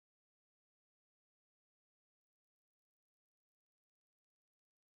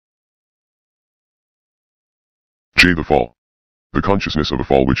J. The fall. The consciousness of a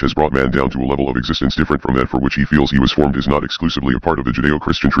fall which has brought man down to a level of existence different from that for which he feels he was formed is not exclusively a part of the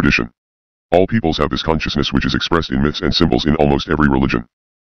Judeo-Christian tradition. All peoples have this consciousness which is expressed in myths and symbols in almost every religion.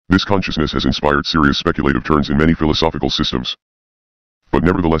 This consciousness has inspired serious speculative turns in many philosophical systems. But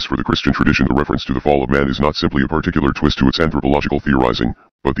nevertheless for the Christian tradition the reference to the fall of man is not simply a particular twist to its anthropological theorizing,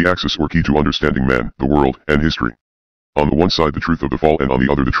 but the axis or key to understanding man, the world, and history. On the one side the truth of the fall and on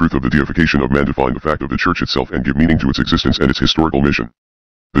the other the truth of the deification of man define the fact of the Church itself and give meaning to its existence and its historical mission.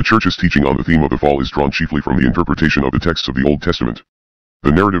 The Church's teaching on the theme of the fall is drawn chiefly from the interpretation of the texts of the Old Testament.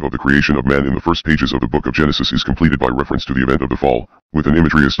 The narrative of the creation of man in the first pages of the book of Genesis is completed by reference to the event of the fall, with an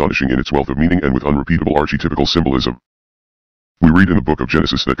imagery astonishing in its wealth of meaning and with unrepeatable archetypical symbolism. We read in the book of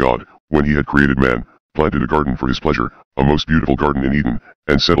Genesis that God, when he had created man, planted a garden for his pleasure, a most beautiful garden in Eden,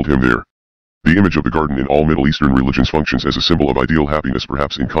 and settled him there. The image of the garden in all Middle Eastern religions functions as a symbol of ideal happiness,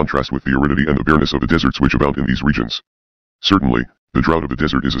 perhaps in contrast with the aridity and the bareness of the deserts which abound in these regions. Certainly, the drought of the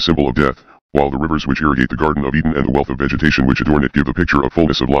desert is a symbol of death, while the rivers which irrigate the Garden of Eden and the wealth of vegetation which adorn it give the picture of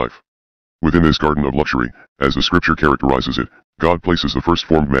fullness of life. Within this garden of luxury, as the scripture characterizes it, God places the first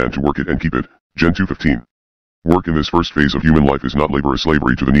formed man to work it and keep it, Gen 2:15. Work in this first phase of human life is not labor or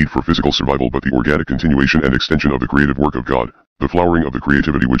slavery to the need for physical survival but the organic continuation and extension of the creative work of God, the flowering of the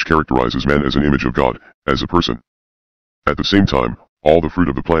creativity which characterizes man as an image of God, as a person. At the same time, all the fruit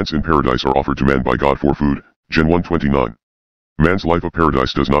of the plants in paradise are offered to man by God for food, Gen 1:29. Man's life of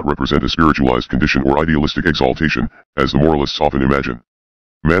paradise does not represent a spiritualized condition or idealistic exaltation, as the moralists often imagine.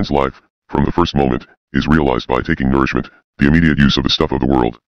 Man's life, from the first moment, is realized by taking nourishment, the immediate use of the stuff of the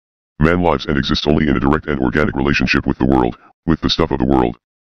world. Man lives and exists only in a direct and organic relationship with the world, with the stuff of the world.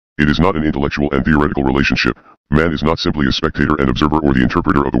 It is not an intellectual and theoretical relationship. Man is not simply a spectator and observer or the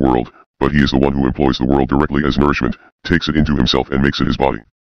interpreter of the world, but he is the one who employs the world directly as nourishment, takes it into himself and makes it his body.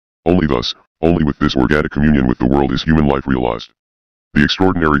 Only thus, only with this organic communion with the world is human life realized. The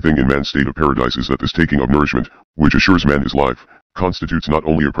extraordinary thing in man's state of paradise is that this taking of nourishment, which assures man his life, constitutes not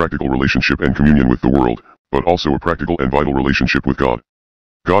only a practical relationship and communion with the world, but also a practical and vital relationship with God.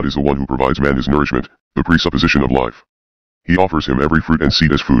 God is the one who provides man his nourishment, the presupposition of life. He offers him every fruit and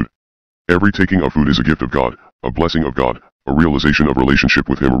seed as food. Every taking of food is a gift of God, a blessing of God, a realization of relationship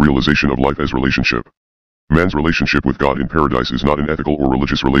with him, a realization of life as relationship. Man's relationship with God in paradise is not an ethical or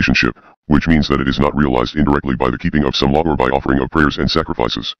religious relationship, which means that it is not realized indirectly by the keeping of some law or by offering of prayers and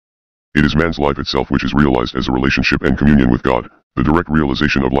sacrifices. It is man's life itself which is realized as a relationship and communion with God, the direct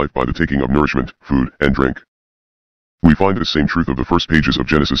realization of life by the taking of nourishment, food, and drink. We find this same truth of the first pages of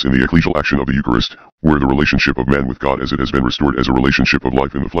Genesis in the ecclesial action of the Eucharist, where the relationship of man with God as it has been restored as a relationship of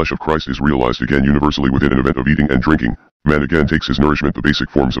life in the flesh of Christ is realized again universally within an event of eating and drinking. Man again takes his nourishment, the basic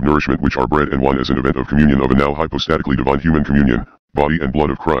forms of nourishment which are bread and wine, as an event of communion of a now hypostatically divine human communion, body and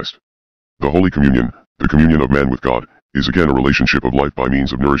blood of Christ. The Holy Communion, the communion of man with God, is again a relationship of life by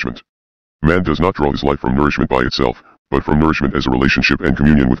means of nourishment. Man does not draw his life from nourishment by itself, but from nourishment as a relationship and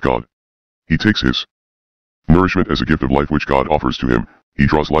communion with God. He takes his nourishment as a gift of life which God offers to him. He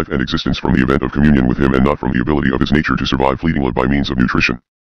draws life and existence from the event of communion with him and not from the ability of his nature to survive fleetingly by means of nutrition.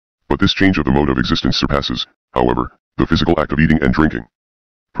 But this change of the mode of existence surpasses, however, the physical act of eating and drinking.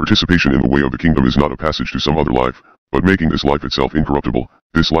 Participation in the way of the kingdom is not a passage to some other life, but making this life itself incorruptible,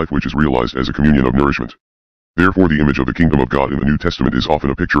 this life which is realized as a communion of nourishment. Therefore the image of the kingdom of God in the New Testament is often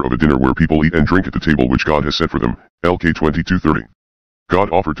a picture of a dinner where people eat and drink at the table which God has set for them, LK 22:30. God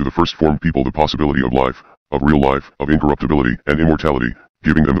offered to the first formed people the possibility of life, of real life, of incorruptibility and immortality,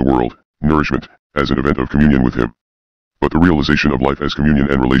 giving them the world, nourishment, as an event of communion with him. But the realization of life as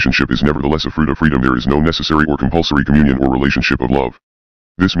communion and relationship is nevertheless a fruit of freedom. There is no necessary or compulsory communion or relationship of love.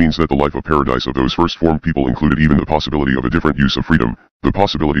 This means that the life of paradise of those first formed people included even the possibility of a different use of freedom, the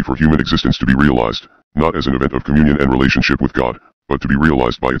possibility for human existence to be realized, not as an event of communion and relationship with God, but to be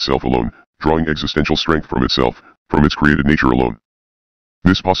realized by itself alone, drawing existential strength from itself, from its created nature alone.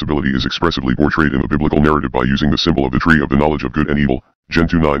 This possibility is expressively portrayed in the biblical narrative by using the symbol of the tree of the knowledge of good and evil, Gen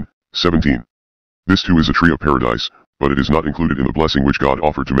 2:9-17. This too is a tree of paradise, but it is not included in the blessing which God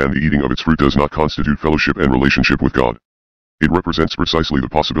offered to man. The eating of its fruit does not constitute fellowship and relationship with God. It represents precisely the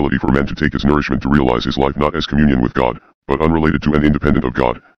possibility for man to take his nourishment to realize his life not as communion with God, but unrelated to and independent of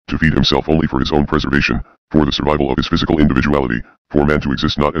God, to feed himself only for his own preservation, for the survival of his physical individuality, for man to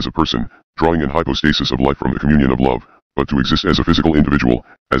exist not as a person, drawing an hypostasis of life from the communion of love, but to exist as a physical individual,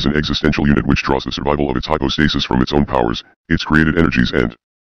 as an existential unit which draws the survival of its hypostasis from its own powers, its created energies and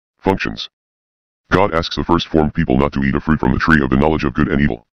functions. God asks the first formed people not to eat a fruit from the tree of the knowledge of good and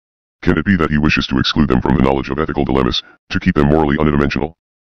evil. Can it be that he wishes to exclude them from the knowledge of ethical dilemmas, to keep them morally unidimensional?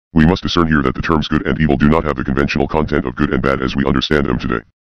 We must discern here that the terms good and evil do not have the conventional content of good and bad as we understand them today.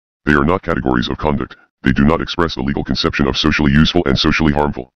 They are not categories of conduct, they do not express a legal conception of socially useful and socially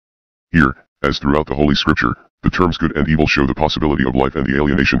harmful. Here, as throughout the Holy Scripture, the terms good and evil show the possibility of life and the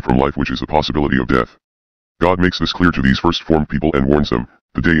alienation from life, which is the possibility of death. God makes this clear to these first-formed people and warns them,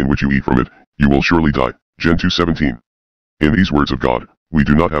 the day in which you eat from it, you will surely die. Gen 2:17. In these words of God, we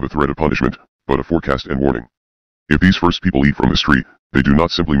do not have a threat of punishment, but a forecast and warning. If these first people eat from this tree, they do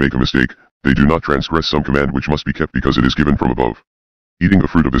not simply make a mistake, they do not transgress some command which must be kept because it is given from above. Eating the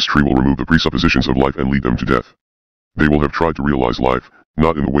fruit of this tree will remove the presuppositions of life and lead them to death. They will have tried to realize life,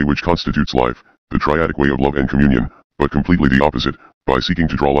 not in the way which constitutes life, the triadic way of love and communion, but completely the opposite, by seeking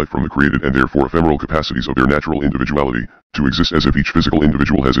to draw life from the created and therefore ephemeral capacities of their natural individuality, to exist as if each physical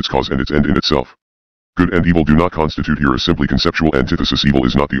individual has its cause and its end in itself. Good and evil do not constitute here a simply conceptual antithesis. Evil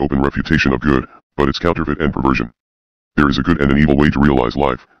is not the open refutation of good, but its counterfeit and perversion. There is a good and an evil way to realize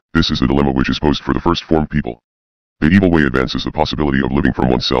life. This is the dilemma which is posed for the first-formed people. The evil way advances the possibility of living from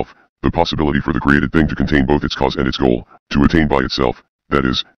oneself, the possibility for the created thing to contain both its cause and its goal, to attain by itself, that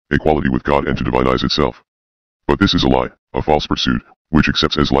is, equality with God and to divinize itself. But this is a lie, a false pursuit, which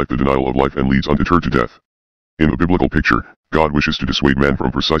accepts as life the denial of life and leads undeterred to death. In the biblical picture, God wishes to dissuade man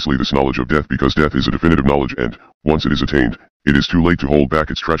from precisely this knowledge of death because death is a definitive knowledge and, once it is attained, it is too late to hold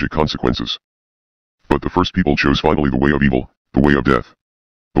back its tragic consequences. But the first people chose finally the way of evil, the way of death.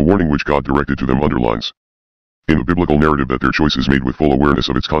 The warning which God directed to them underlines in the biblical narrative that their choice is made with full awareness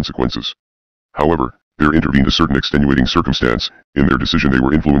of its consequences. However, there intervened a certain extenuating circumstance. In their decision they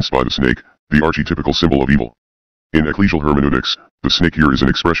were influenced by the snake, the archetypical symbol of evil. In ecclesial hermeneutics, the snake here is an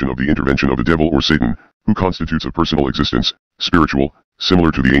expression of the intervention of the devil or Satan, who constitutes a personal existence, spiritual,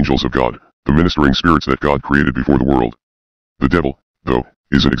 similar to the angels of God, the ministering spirits that God created before the world. The devil, though,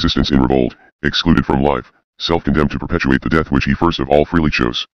 is an existence in revolt, excluded from life, self-condemned to perpetuate the death which he first of all freely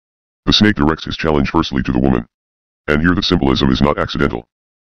chose. The snake directs his challenge firstly to the woman. And here the symbolism is not accidental.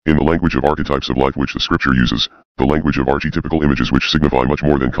 In the language of archetypes of life which the scripture uses, the language of archetypical images which signify much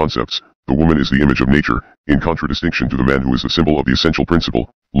more than concepts, the woman is the image of nature, in contradistinction to the man who is the symbol of the essential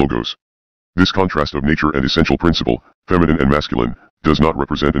principle, logos. This contrast of nature and essential principle, feminine and masculine, does not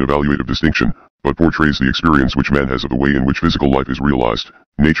represent an evaluative distinction, but portrays the experience which man has of the way in which physical life is realized.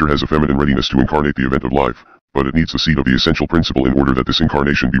 Nature has a feminine readiness to incarnate the event of life, but it needs the seed of the essential principle in order that this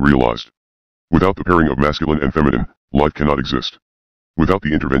incarnation be realized. Without the pairing of masculine and feminine, life cannot exist. Without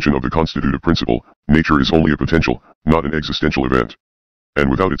the intervention of the constitutive principle, nature is only a potential, not an existential event. And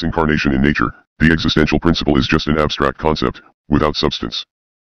without its incarnation in nature, the existential principle is just an abstract concept, without substance.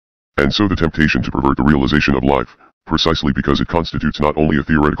 And so the temptation to pervert the realization of life, precisely because it constitutes not only a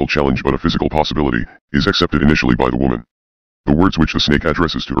theoretical challenge but a physical possibility, is accepted initially by the woman. The words which the snake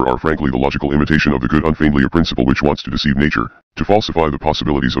addresses to her are frankly the logical imitation of the good unfeignedly a principle which wants to deceive nature, to falsify the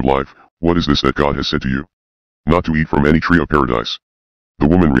possibilities of life. What is this that God has said to you? Not to eat from any tree of paradise. The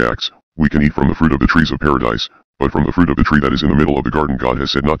woman reacts, we can eat from the fruit of the trees of paradise, but from the fruit of the tree that is in the middle of the garden God has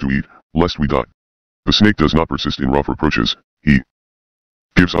said not to eat, lest we die. The snake does not persist in rough reproaches, he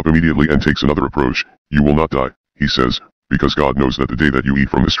gives up immediately and takes another approach. You will not die, he says, because God knows that the day that you eat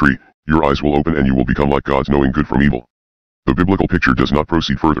from this tree, your eyes will open and you will become like gods knowing good from evil. The biblical picture does not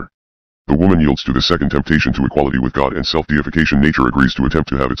proceed further. The woman yields to the second temptation to equality with God and self-deification. Nature agrees to attempt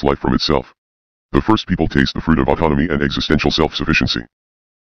to have its life from itself. The first people taste the fruit of autonomy and existential self-sufficiency.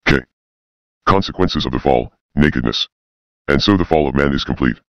 K. Consequences of the fall, nakedness. And so the fall of man is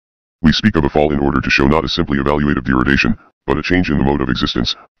complete. We speak of a fall in order to show not a simply evaluative degradation, but a change in the mode of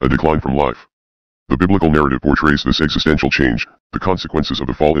existence, a decline from life. The biblical narrative portrays this existential change, the consequences of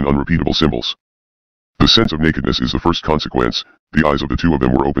the fall in unrepeatable symbols. The sense of nakedness is the first consequence. The eyes of the two of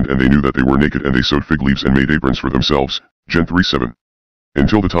them were opened and they knew that they were naked and they sewed fig leaves and made aprons for themselves. Gen 3:7.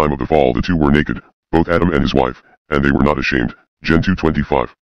 Until the time of the fall the two were naked, both Adam and his wife, and they were not ashamed. Gen 2:25.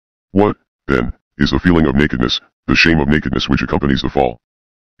 What, then, is the feeling of nakedness, the shame of nakedness which accompanies the fall?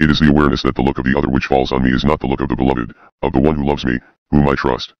 It is the awareness that the look of the other which falls on me is not the look of the beloved, of the one who loves me, whom I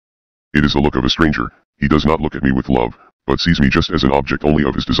trust. It is the look of a stranger. He does not look at me with love, but sees me just as an object only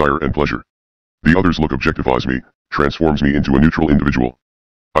of his desire and pleasure. The other's look objectifies me, transforms me into a neutral individual.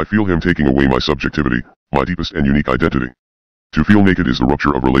 I feel him taking away my subjectivity, my deepest and unique identity. To feel naked is the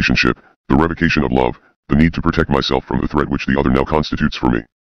rupture of relationship, the revocation of love, the need to protect myself from the threat which the other now constitutes for me.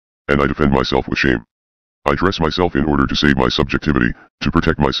 And I defend myself with shame. I dress myself in order to save my subjectivity, to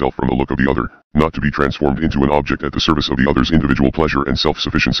protect myself from the look of the other, not to be transformed into an object at the service of the other's individual pleasure and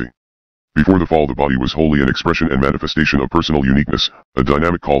self-sufficiency. Before the fall the body was wholly an expression and manifestation of personal uniqueness, a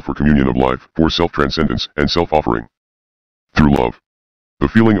dynamic call for communion of life, for self-transcendence and self-offering. Through love. The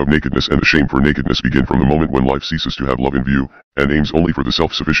feeling of nakedness and the shame for nakedness begin from the moment when life ceases to have love in view, and aims only for the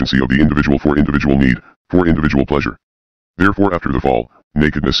self-sufficiency of the individual for individual need, for individual pleasure. Therefore after the fall,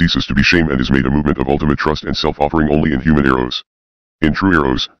 nakedness ceases to be shame and is made a movement of ultimate trust and self-offering only in human eros. In true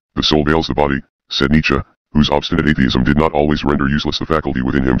eros, the soul veils the body, said Nietzsche, whose obstinate atheism did not always render useless the faculty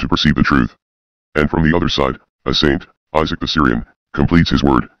within him to perceive the truth. And from the other side, a saint, Isaac the Syrian, completes his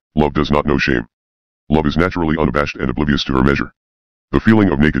word, love does not know shame. Love is naturally unabashed and oblivious to her measure. The feeling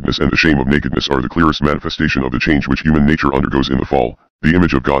of nakedness and the shame of nakedness are the clearest manifestation of the change which human nature undergoes in the fall. The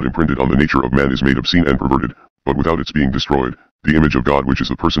image of God imprinted on the nature of man is made obscene and perverted, but without its being destroyed. The image of God, which is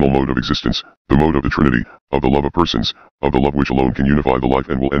the personal mode of existence, the mode of the Trinity, of the love of persons, of the love which alone can unify the life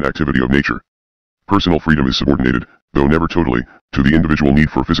and will and activity of nature. Personal freedom is subordinated, though never totally, to the individual need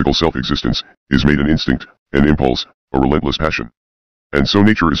for physical self-existence, is made an instinct, an impulse, a relentless passion. And so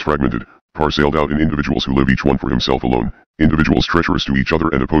nature is fragmented, parceled out in individuals who live each one for himself alone, individuals treacherous to each other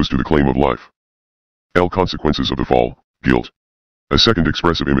and opposed to the claim of life. Consequences of the fall, guilt. A second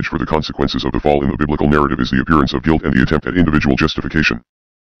expressive image for the consequences of the fall in the biblical narrative is the appearance of guilt and the attempt at individual justification.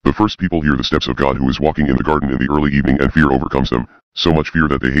 The first people hear the steps of God who is walking in the garden in the early evening, and fear overcomes them, so much fear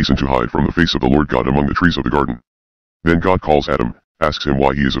that they hasten to hide from the face of the Lord God among the trees of the garden. Then God calls Adam, asks him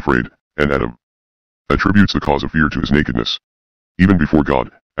why he is afraid, and Adam attributes the cause of fear to his nakedness. Even before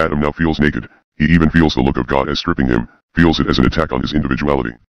God, Adam now feels naked. He even feels the look of God as stripping him, feels it as an attack on his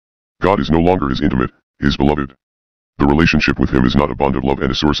individuality. God is no longer his intimate, his beloved. The relationship with him is not a bond of love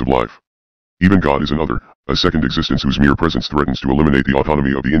and a source of life. Even God is another, a second existence whose mere presence threatens to eliminate the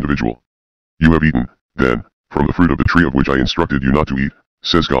autonomy of the individual. You have eaten, then, from the fruit of the tree of which I instructed you not to eat,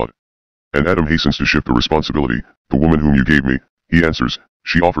 says God. And Adam hastens to shift the responsibility. The woman whom you gave me, he answers,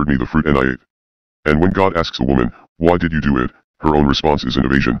 she offered me the fruit and I ate. And when God asks the woman, why did you do it? Her own response is an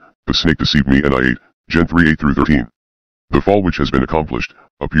evasion. The snake deceived me and I ate. Gen 3:8-13. The fall which has been accomplished,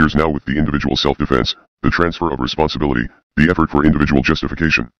 appears now with the individual self-defense, the transfer of responsibility, the effort for individual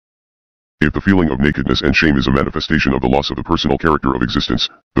justification. If the feeling of nakedness and shame is a manifestation of the loss of the personal character of existence,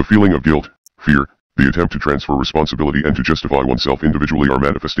 the feeling of guilt, fear, the attempt to transfer responsibility and to justify oneself individually are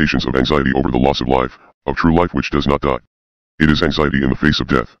manifestations of anxiety over the loss of life, of true life which does not die. It is anxiety in the face of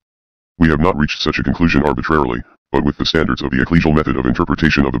death. We have not reached such a conclusion arbitrarily, but with the standards of the ecclesial method of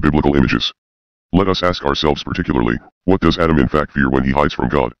interpretation of the biblical images. Let us ask ourselves particularly, what does Adam in fact fear when he hides from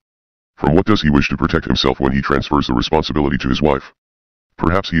God? From what does he wish to protect himself when he transfers the responsibility to his wife?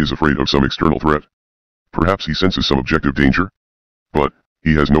 Perhaps he is afraid of some external threat. Perhaps he senses some objective danger. But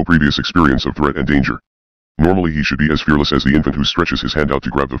he has no previous experience of threat and danger. Normally he should be as fearless as the infant who stretches his hand out to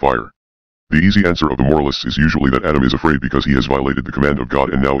grab the fire. The easy answer of the moralists is usually that Adam is afraid because he has violated the command of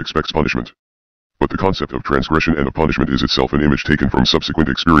God and now expects punishment. But the concept of transgression and of punishment is itself an image taken from subsequent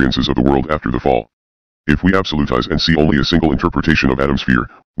experiences of the world after the fall. If we absolutize and see only a single interpretation of Adam's fear,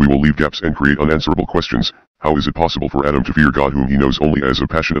 we will leave gaps and create unanswerable questions. How is it possible for Adam to fear God whom he knows only as a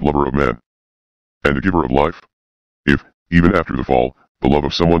passionate lover of man and a giver of life? If, even after the fall, the love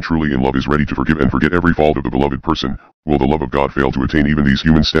of someone truly in love is ready to forgive and forget every fault of the beloved person, will the love of God fail to attain even these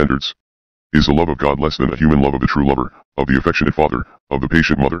human standards? Is the love of God less than a human love of the true lover, of the affectionate father, of the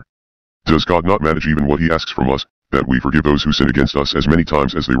patient mother? Does God not manage even what he asks from us, that we forgive those who sin against us as many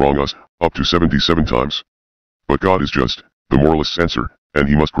times as they wrong us, up to 77 times? But God is just, the moralists answer, and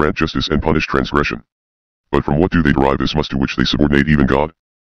he must grant justice and punish transgression. But from what do they derive this must to which they subordinate even God?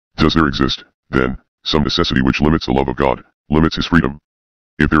 Does there exist, then, some necessity which limits the love of God, limits his freedom?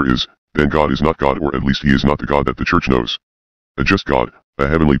 If there is, then God is not God, or at least he is not the God that the Church knows. A just God, a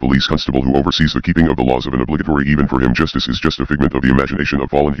heavenly police constable who oversees the keeping of the laws of an obligatory even for him justice, is just a figment of the imagination of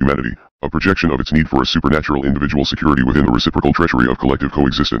fallen humanity, a projection of its need for a supernatural individual security within the reciprocal treachery of collective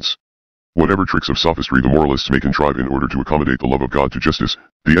coexistence. Whatever tricks of sophistry the moralists may contrive in order to accommodate the love of God to justice,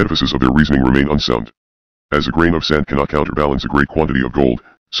 the edifices of their reasoning remain unsound. As a grain of sand cannot counterbalance a great quantity of gold,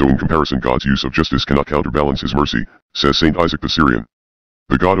 so in comparison God's use of justice cannot counterbalance his mercy, says Saint Isaac the Syrian.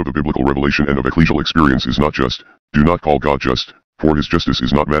 The God of the biblical revelation and of ecclesial experience is not just. Do not call God just, for his justice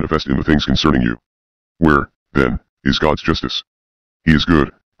is not manifest in the things concerning you. Where, then, is God's justice? He is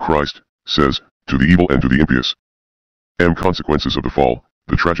good, Christ says, to the evil and to the impious. Consequences of the fall,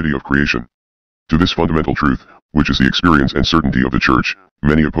 the tragedy of creation. To this fundamental truth, which is the experience and certainty of the Church,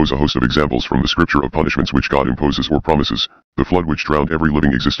 many oppose a host of examples from the Scripture of punishments which God imposes or promises: the flood which drowned every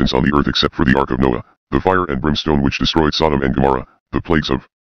living existence on the earth except for the ark of Noah, the fire and brimstone which destroyed Sodom and Gomorrah, the plagues of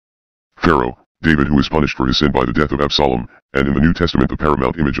Pharaoh, David who is punished for his sin by the death of Absalom, and in the New Testament the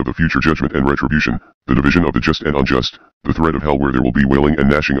paramount image of the future judgment and retribution, the division of the just and unjust, the threat of hell where there will be wailing and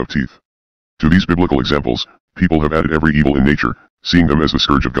gnashing of teeth. To these biblical examples, people have added every evil in nature, seeing them as the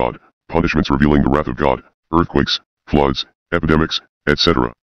scourge of God, punishments revealing the wrath of God, earthquakes, floods, epidemics,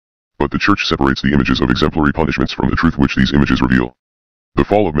 etc. But the Church separates the images of exemplary punishments from the truth which these images reveal. The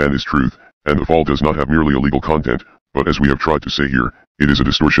fall of man is truth, and the fall does not have merely a legal content, But as we have tried to say here, it is a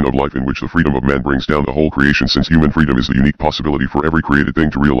distortion of life in which the freedom of man brings down the whole creation, since human freedom is the unique possibility for every created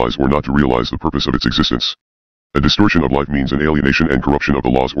thing to realize or not to realize the purpose of its existence. A distortion of life means an alienation and corruption of the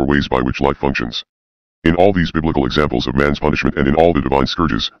laws or ways by which life functions. In all these biblical examples of man's punishment and in all the divine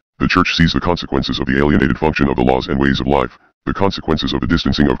scourges, the Church sees the consequences of the alienated function of the laws and ways of life, the consequences of the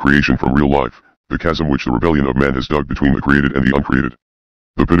distancing of creation from real life, the chasm which the rebellion of man has dug between the created and the uncreated.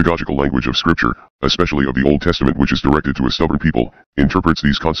 The pedagogical language of Scripture, especially of the Old Testament, which is directed to a stubborn people, interprets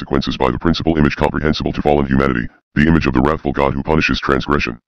these consequences by the principal image comprehensible to fallen humanity, the image of the wrathful God who punishes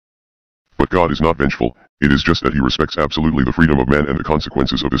transgression. But God is not vengeful, it is just that he respects absolutely the freedom of man and the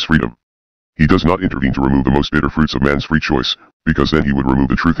consequences of this freedom. He does not intervene to remove the most bitter fruits of man's free choice, because then he would remove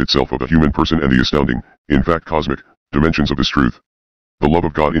the truth itself of the human person and the astounding, in fact cosmic, dimensions of this truth. The love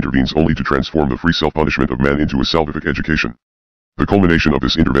of God intervenes only to transform the free self-punishment of man into a salvific education. The culmination of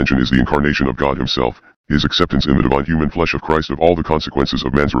this intervention is the incarnation of God himself, his acceptance in the divine human flesh of Christ of all the consequences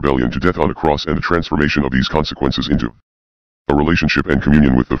of man's rebellion to death on a cross, and the transformation of these consequences into a relationship and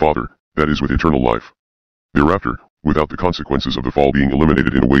communion with the Father, that is, with eternal life. Thereafter, without the consequences of the fall being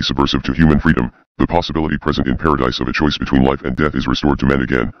eliminated in a way subversive to human freedom, the possibility present in paradise of a choice between life and death is restored to man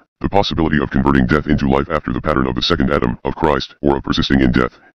again, the possibility of converting death into life after the pattern of the second Adam, of Christ, or of persisting in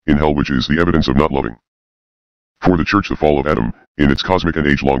death, in hell, which is the evidence of not loving. For the Church, the fall of Adam, in its cosmic and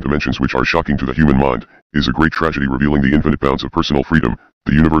age-long dimensions which are shocking to the human mind, is a great tragedy revealing the infinite bounds of personal freedom,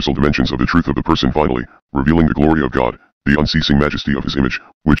 the universal dimensions of the truth of the person, finally, revealing the glory of God, the unceasing majesty of his image,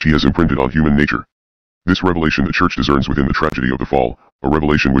 which he has imprinted on human nature. This revelation the Church discerns within the tragedy of the fall, a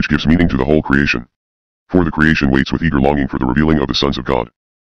revelation which gives meaning to the whole creation. For the creation waits with eager longing for the revealing of the sons of God.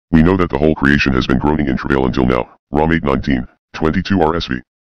 We know that the whole creation has been groaning in travail until now, Rom 8:19, 22 RSV.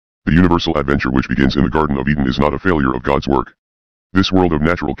 The universal adventure which begins in the Garden of Eden is not a failure of God's work. This world of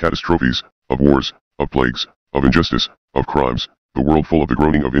natural catastrophes, of wars, of plagues, of injustice, of crimes, the world full of the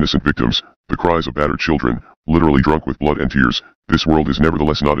groaning of innocent victims, the cries of battered children, literally drunk with blood and tears, this world is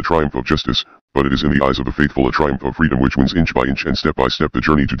nevertheless not a triumph of justice, but it is in the eyes of the faithful a triumph of freedom which wins inch by inch and step by step the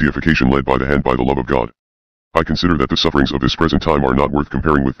journey to deification led by the hand by the love of God. I consider that the sufferings of this present time are not worth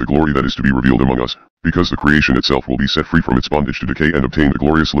comparing with the glory that is to be revealed among us, because the creation itself will be set free from its bondage to decay and obtain the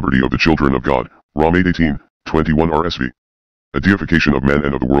glorious liberty of the children of God, Rom 8:18, 21 RSV. A deification of man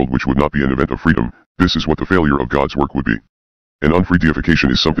and of the world which would not be an event of freedom, this is what the failure of God's work would be. An unfree deification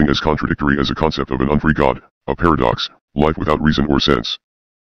is something as contradictory as a concept of an unfree God, a paradox, life without reason or sense.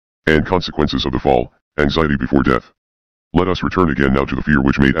 And consequences of the fall, anxiety before death. Let us return again now to the fear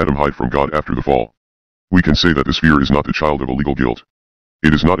which made Adam hide from God after the fall. We can say that this fear is not the child of a legal guilt.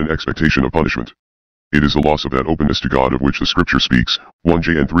 It is not an expectation of punishment. It is the loss of that openness to God of which the Scripture speaks, 1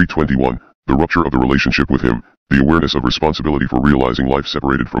 John 3:21, the rupture of the relationship with him, the awareness of responsibility for realizing life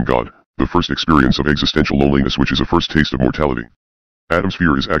separated from God, the first experience of existential loneliness which is a first taste of mortality. Adam's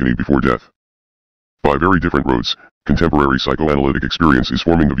fear is agony before death. By very different roads, contemporary psychoanalytic experience is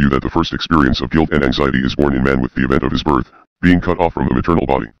forming the view that the first experience of guilt and anxiety is born in man with the event of his birth, being cut off from the maternal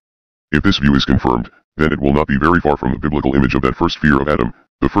body. If this view is confirmed, then it will not be very far from the biblical image of that first fear of Adam.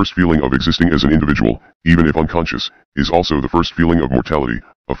 The first feeling of existing as an individual, even if unconscious, is also the first feeling of mortality,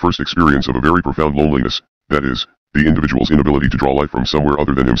 a first experience of a very profound loneliness, that is, the individual's inability to draw life from somewhere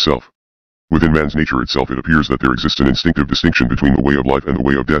other than himself. Within man's nature itself it appears that there exists an instinctive distinction between the way of life and the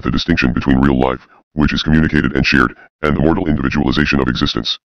way of death, a distinction between real life, which is communicated and shared, and the mortal individualization of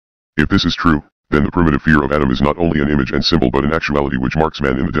existence. If this is true, then the primitive fear of Adam is not only an image and symbol but an actuality which marks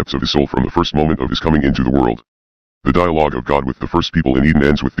man in the depths of his soul from the first moment of his coming into the world. The dialogue of God with the first people in Eden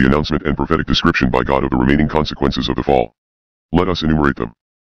ends with the announcement and prophetic description by God of the remaining consequences of the fall. Let us enumerate them.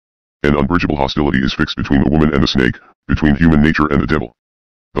 An unbridgeable hostility is fixed between the woman and the snake, between human nature and the devil.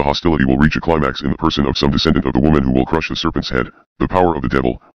 The hostility will reach a climax in the person of some descendant of the woman who will crush the serpent's head, the power of the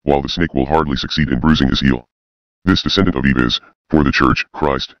devil, while the snake will hardly succeed in bruising his heel. This descendant of Eve is, for the Church,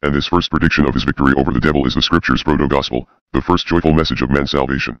 Christ, and this first prediction of his victory over the devil is the Scripture's proto-gospel, the first joyful message of man's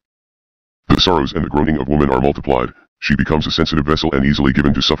salvation. The sorrows and the groaning of woman are multiplied, she becomes a sensitive vessel and easily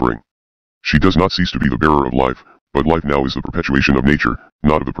given to suffering. She does not cease to be the bearer of life, but life now is the perpetuation of nature,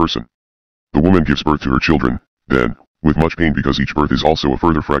 not of the person. The woman gives birth to her children, then, with much pain because each birth is also a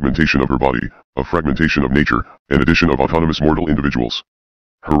further fragmentation of her body, a fragmentation of nature, an addition of autonomous mortal individuals.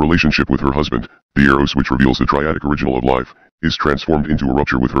 Her relationship with her husband, the eros which reveals the triadic original of life, is transformed into a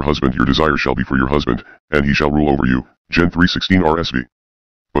rupture with her husband. Your desire shall be for your husband, and he shall rule over you, Gen 3:16 RSV.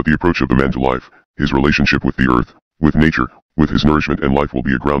 But the approach of the man to life, his relationship with the earth, with nature, with his nourishment and life will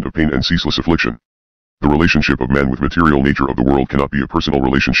be a ground of pain and ceaseless affliction. The relationship of man with material nature of the world cannot be a personal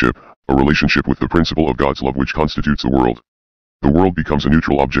relationship, a relationship with the principle of God's love which constitutes the world. The world becomes a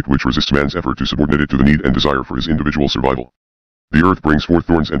neutral object which resists man's effort to subordinate it to the need and desire for his individual survival. The earth brings forth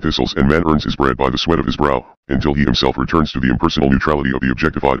thorns and thistles, and man earns his bread by the sweat of his brow, until he himself returns to the impersonal neutrality of the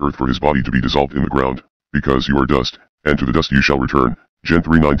objectified earth for his body to be dissolved in the ground, because you are dust, and to the dust you shall return. Gen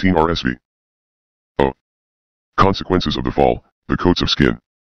 3:19 RSV. Oh. Consequences of the fall, the coats of skin.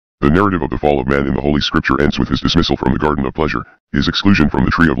 The narrative of the fall of man in the Holy Scripture ends with his dismissal from the garden of pleasure, his exclusion from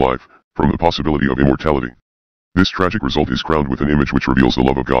the tree of life, from the possibility of immortality. This tragic result is crowned with an image which reveals the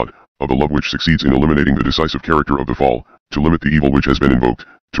love of God, of a love which succeeds in eliminating the decisive character of the fall, to limit the evil which has been invoked,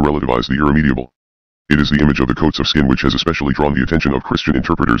 to relativize the irremediable. It is the image of the coats of skin which has especially drawn the attention of Christian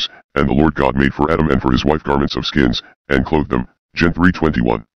interpreters, and the Lord God made for Adam and for his wife garments of skins, and clothed them. Gen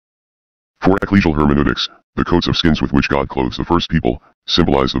 3:21. For ecclesial hermeneutics, the coats of skins with which God clothes the first people,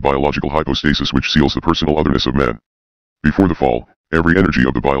 symbolize the biological hypostasis which seals the personal otherness of man. Before the fall, every energy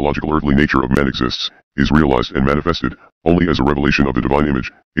of the biological earthly nature of man exists, is realized and manifested, only as a revelation of the divine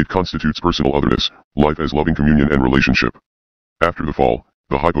image. It constitutes personal otherness, life as loving communion and relationship. After the fall,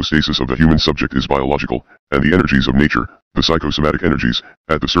 the hypostasis of the human subject is biological, and the energies of nature, the psychosomatic energies,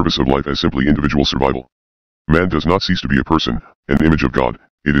 at the service of life as simply individual survival. Man does not cease to be a person, an image of God.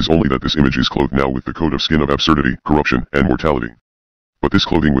 It is only that this image is clothed now with the coat of skin of absurdity, corruption, and mortality. But this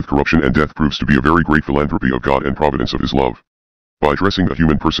clothing with corruption and death proves to be a very great philanthropy of God and providence of his love. By dressing the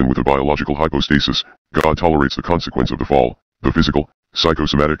human person with a biological hypostasis, God tolerates the consequence of the fall. The physical,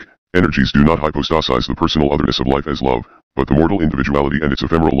 psychosomatic, energies do not hypostasize the personal otherness of life as love, but the mortal individuality and its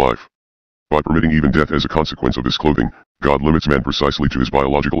ephemeral life. By permitting even death as a consequence of this clothing, God limits man precisely to his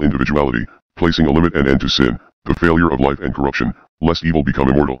biological individuality, placing a limit and end to sin, the failure of life and corruption, lest evil become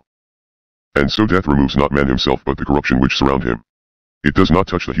immortal. And so death removes not man himself but the corruption which surround him. It does not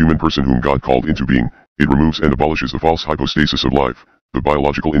touch the human person whom God called into being, it removes and abolishes the false hypostasis of life, the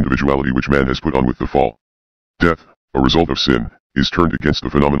biological individuality which man has put on with the fall. Death, a result of sin, is turned against the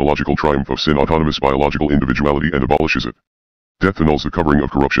phenomenological triumph of sin-autonomous biological individuality and abolishes it. Death annuls the covering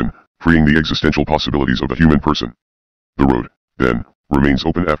of corruption, freeing the existential possibilities of the human person. The road, then, remains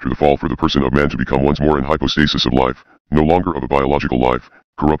open after the fall for the person of man to become once more an hypostasis of life, no longer of a biological life,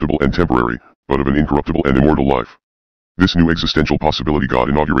 corruptible and temporary, but of an incorruptible and immortal life. This new existential possibility God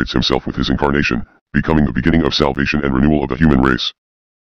inaugurates himself with his incarnation, becoming the beginning of salvation and renewal of the human race.